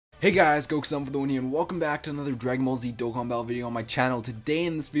Hey guys, Gohan for the win here, and welcome back to another Dragon Ball Z Dokkan Battle video on my channel. Today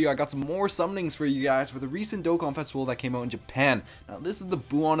in this video, I got some more summonings for you guys for the recent Dokkan Festival that came out in Japan. Now, this is the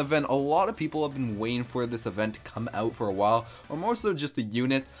Buuhan event. A lot of people have been waiting for this event to come out for a while, or more so just the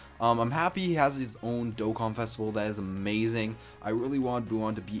unit. I'm happy he has his own Dokkan Festival. That is amazing. I really want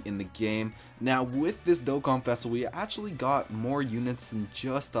Buuhan to be in the game. Now, with this Dokkan Festival, we actually got more units than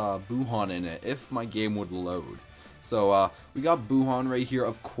just Buuhan in it, if my game would load. So we got Buuhan right here,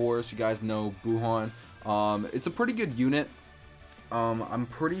 of course. You guys know Buuhan. It's a pretty good unit. I'm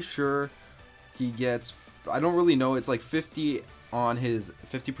pretty sure he gets, I don't really know, it's like 50 on his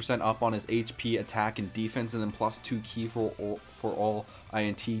 50% up on his HP, attack, and defense, and then plus 2 ki for all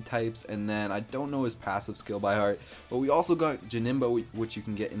INT types. And then I don't know his passive skill by heart, but we also got Janimbo, which you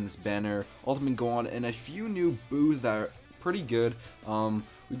can get in this banner, Ultimate Gohan, and a few new boos that are pretty good.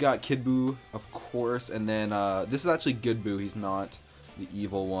 We got Kid Buu, of course, and then this is actually Good Buu. He's not the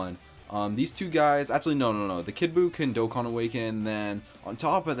evil one. These two guys, actually no. The Kid Buu can Dokkan Awaken, and then on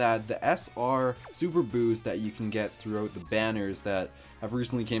top of that, the SR Super Boos that you can get throughout the banners that have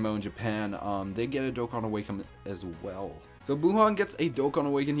recently came out in Japan, they get a Dokkan Awaken as well. So Buuhan gets a Dokkan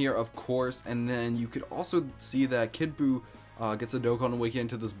Awaken here, of course, and then you could also see that Kid Buu gets a Dokkan Awaken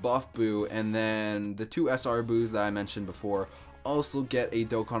to this buff Buu, and then the two SR Boos that I mentioned before also get a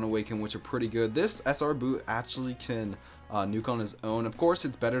Dokkan Awaken, which are pretty good. This SR Buu actually can nuke on his own. Of course,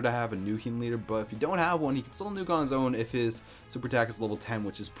 it's better to have a nuking leader, but if you don't have one, he can still nuke on his own if his super attack is level 10,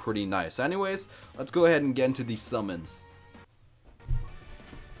 which is pretty nice. Anyways, let's go ahead and get into these summons.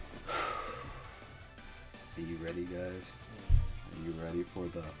 Are you ready, guys? Are you ready for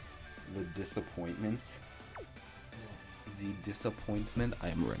the disappointment? The disappointment? I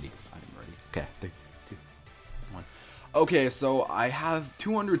am ready. Okay, 3, 2, 1. Okay, so I have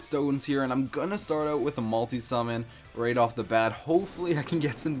 200 stones here, and I'm gonna start out with a multi-summon right off the bat. Hopefully I can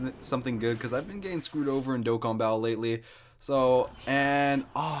get something good, because I've been getting screwed over in Dokkan Battle lately. So, and,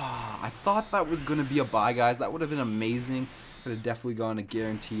 I thought that was gonna be a buy, guys. That would have been amazing. Could have definitely gotten a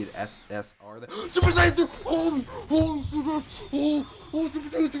guaranteed SSR. Super Saiyan 3! Holy Super! Oh, Super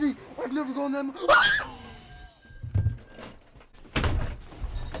Saiyan 3! I've never gone that much.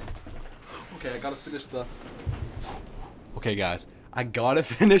 Okay, I gotta finish the... Okay, guys, I gotta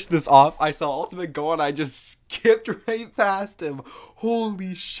finish this off. I saw Ultimate Gohan, I just skipped right past him.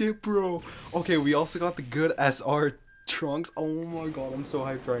 Holy shit, bro. Okay, we also got the good SR Trunks. Oh my god, I'm so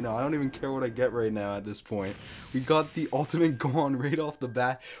hyped right now. I don't even care what I get right now at this point. We got the Ultimate Gohan right off the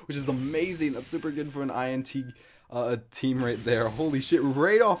bat, which is amazing. That's super good for an INT team right there. Holy shit,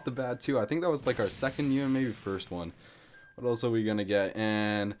 right off the bat, too. I think that was like our second unit, maybe first one. What else are we gonna get?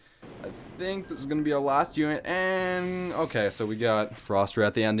 And I think this is gonna be our last unit. And okay, so we got Froster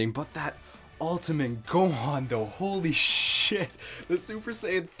at the ending, but that Ultimate Gohan though, holy shit! The Super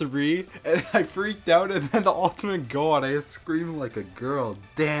Saiyan 3, and I freaked out, and then the Ultimate Gohan, I just screamed like a girl.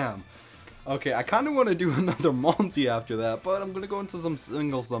 Damn. Okay, I kind of want to do another multi after that, but I'm gonna go into some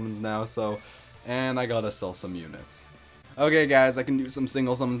single summons now. So, and I gotta sell some units. Okay, guys, I can do some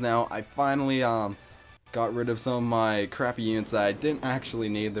single summons now. I finally got rid of some of my crappy units that I didn't actually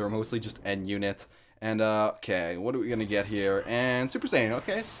need. They were mostly just end units. And, okay, what are we gonna get here? And Super Saiyan,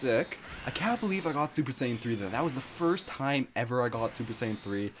 okay, sick. I can't believe I got Super Saiyan 3 though. That was the first time ever I got Super Saiyan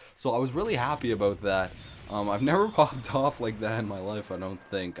 3. So I was really happy about that. I've never popped off like that in my life, I don't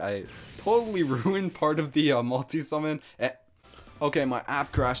think. I totally ruined part of the multi-summon. Okay, my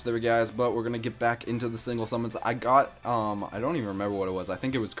app crashed there, guys, but we're gonna get back into the single summons. I got, I don't even remember what it was. I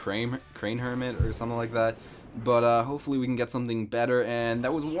think it was Crane Hermit or something like that. But hopefully we can get something better. And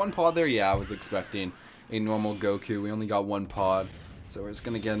that was one pod there. Yeah, I was expecting a normal Goku. We only got one pod, so we're just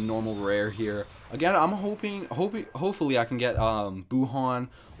gonna get a normal rare here. Again, I'm hopefully I can get Buuhan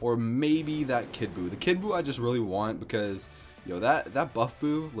or maybe that Kid Buu. The Kid Buu I just really want because, yo, that buff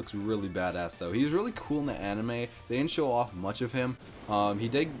Buu looks really badass though. He's really cool in the anime. They didn't show off much of him. He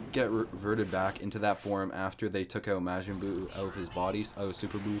did get reverted back into that form after they took out Majin Buu out of his body, out of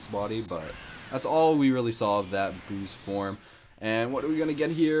Super Buu's body, but that's all we really saw of that Buu's form. And what are we gonna get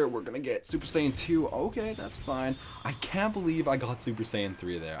here? We're gonna get Super Saiyan 2. Okay, that's fine. I can't believe I got Super Saiyan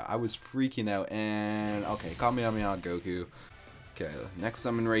 3 there. I was freaking out. And okay, Kamehameha Goku. Okay, next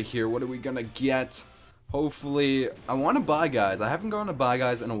summon right here. What are we gonna get? Hopefully, I want to buy guys. I haven't gone to buy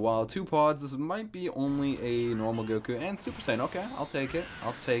guys in a while. 2 pods. This might be only a normal Goku and Super Saiyan. Okay, I'll take it.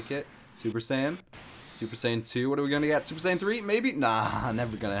 I'll take it. Super Saiyan. Super Saiyan 2. What are we gonna get? Super Saiyan 3? Maybe? Nah,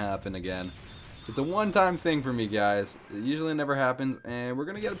 never gonna happen again. It's a one-time thing for me, guys. It usually never happens, and we're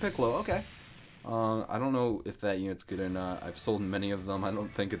gonna get a Piccolo. Okay. I don't know if that unit's good or not. I've sold many of them. I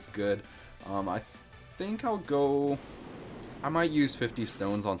don't think it's good. I think I'll go I might use 50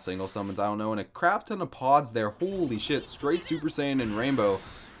 stones on single summons, I don't know, and a crap ton of pods there. Holy shit, straight Super Saiyan and Rainbow.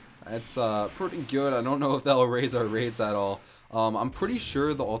 It's pretty good. I don't know if that'll raise our rates at all. I'm pretty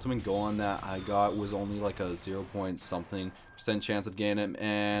sure the ultimate Gohan that I got was only like a 0 point something % chance of getting him.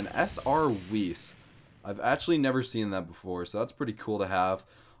 And SR Whis. I've actually never seen that before, so that's pretty cool to have.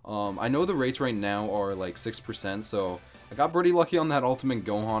 I know the rates right now are like 6%, so I got pretty lucky on that ultimate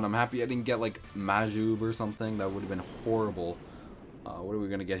Gohan. I'm happy I didn't get like Majub or something. That would have been horrible. What are we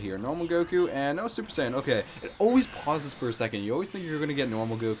going to get here? Normal Goku and no Super Saiyan. Okay, it always pauses for a second. You always think you're going to get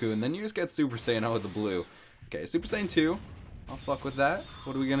normal Goku, and then you just get Super Saiyan out of the blue. Okay, Super Saiyan 2. I'll fuck with that.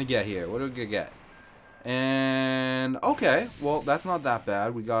 What are we going to get here? What are we going to get? And, okay, well, that's not that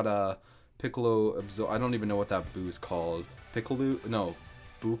bad. We got a Piccolo Absorb. I don't even know what that boo is called. Piccolo? No,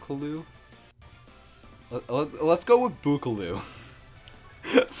 Bookaloo? Let's go with Bookaloo.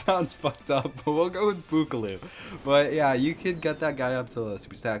 Sounds fucked up, but we'll go with Bookaloo. But yeah, you could get that guy up to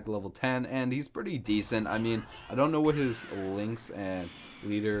Super Stack level 10, and he's pretty decent. I mean, I don't know what his links and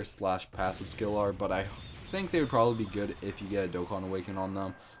leader / passive skill are, but I think they would probably be good if you get a Dokkan Awaken on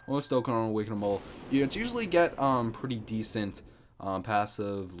them. Most Dokkan Awaken will usually get pretty decent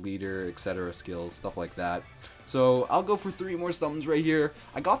passive, leader, etc. skills, stuff like that. So I'll go for 3 more summons right here.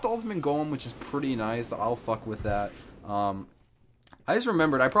 I got the Ultimate Golem, which is pretty nice. I'll fuck with that. I just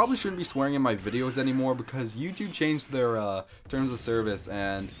remembered I probably shouldn't be swearing in my videos anymore because YouTube changed their terms of service,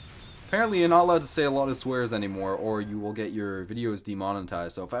 and apparently you're not allowed to say a lot of swears anymore or you will get your videos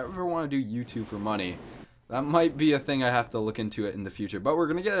demonetized. So if I ever want to do YouTube for money, that might be a thing I have to look into it in the future. But we're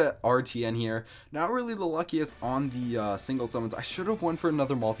going to get an RTN here. Not really the luckiest on the single summons. I should have went for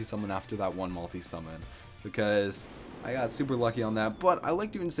another multi-summon after that one multi-summon because I got super lucky on that. But I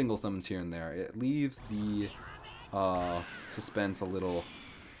like doing single summons here and there. It leaves the suspense a little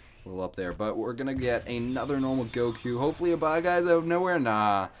up there. But we're gonna get another normal Goku, hopefully a Bye Guys out of nowhere.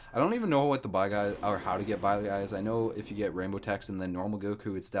 Nah, I don't even know what the Bye Guys or how to get Bye Guys. I know if you get Rainbow Text and then normal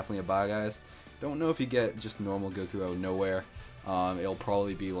Goku, it's definitely a Bye Guys. Don't know if you get just normal Goku out of nowhere. It'll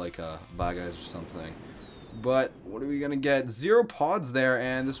probably be like a Bye Guys or something. But what are we gonna get? 0 pods there,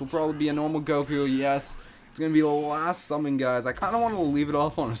 and this will probably be a normal Goku. Yes, it's gonna be the last summon, guys. I kind of want to leave it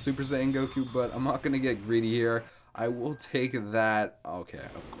off on a Super Saiyan Goku, but I'm not gonna get greedy here. I will take that. Okay,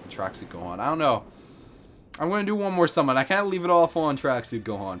 Tracksuit Gohan. I don't know. I'm going to do one more summon. I can't leave it off on Tracksuit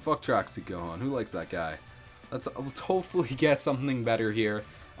Gohan. Fuck Tracksuit Gohan. Who likes that guy? Let's hopefully get something better here.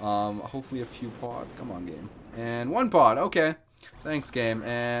 Hopefully a few pods. Come on, game. And 1 pod. Okay. Thanks, game.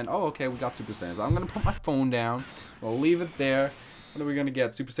 And, oh, okay, we got Super Saiyan. So I'm going to put my phone down. We'll leave it there. What are we going to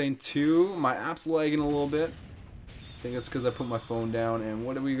get? Super Saiyan 2. My app's lagging a little bit. I think it's because I put my phone down. And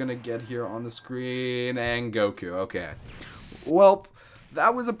what are we going to get here on the screen? And Goku. Okay. Well,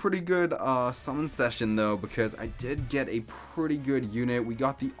 that was a pretty good summon session, though, because I did get a pretty good unit. We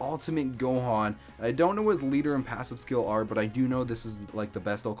got the Ultimate Gohan. I don't know what his leader and passive skill are, but I do know this is like the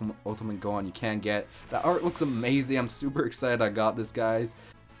best Ultimate Gohan you can get. The art looks amazing. I'm super excited I got this, guys.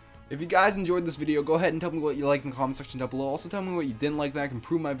 If you guys enjoyed this video, go ahead and tell me what you liked in the comment section down below. Also tell me what you didn't like that I can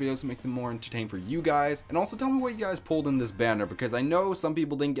improve my videos to make them more entertaining for you guys. And also tell me what you guys pulled in this banner, because I know some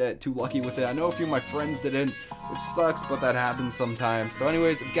people didn't get too lucky with it. I know a few of my friends didn't, which sucks, but that happens sometimes. So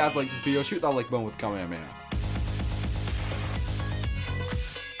anyways, if you guys like this video, shoot that like button with a comment, man.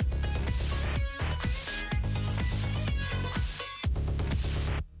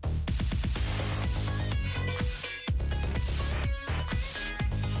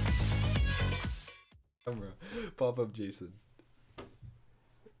 Pop up Jason.